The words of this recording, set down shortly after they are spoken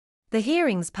The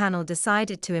hearings panel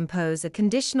decided to impose a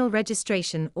conditional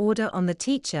registration order on the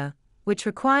teacher, which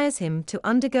requires him to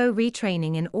undergo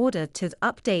retraining in order to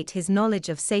update his knowledge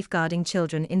of safeguarding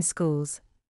children in schools.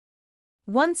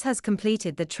 Once has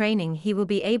completed the training, he will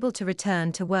be able to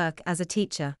return to work as a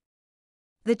teacher.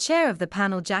 The chair of the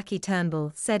panel, Jackie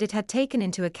Turnbull, said it had taken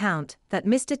into account that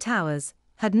Mr. Towers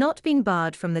had not been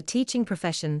barred from the teaching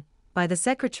profession by the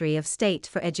Secretary of State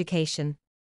for Education.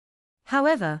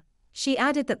 However, she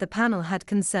added that the panel had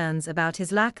concerns about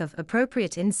his lack of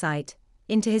appropriate insight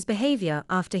into his behavior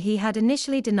after he had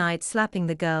initially denied slapping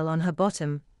the girl on her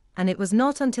bottom, and it was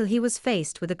not until he was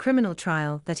faced with a criminal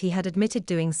trial that he had admitted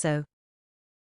doing so.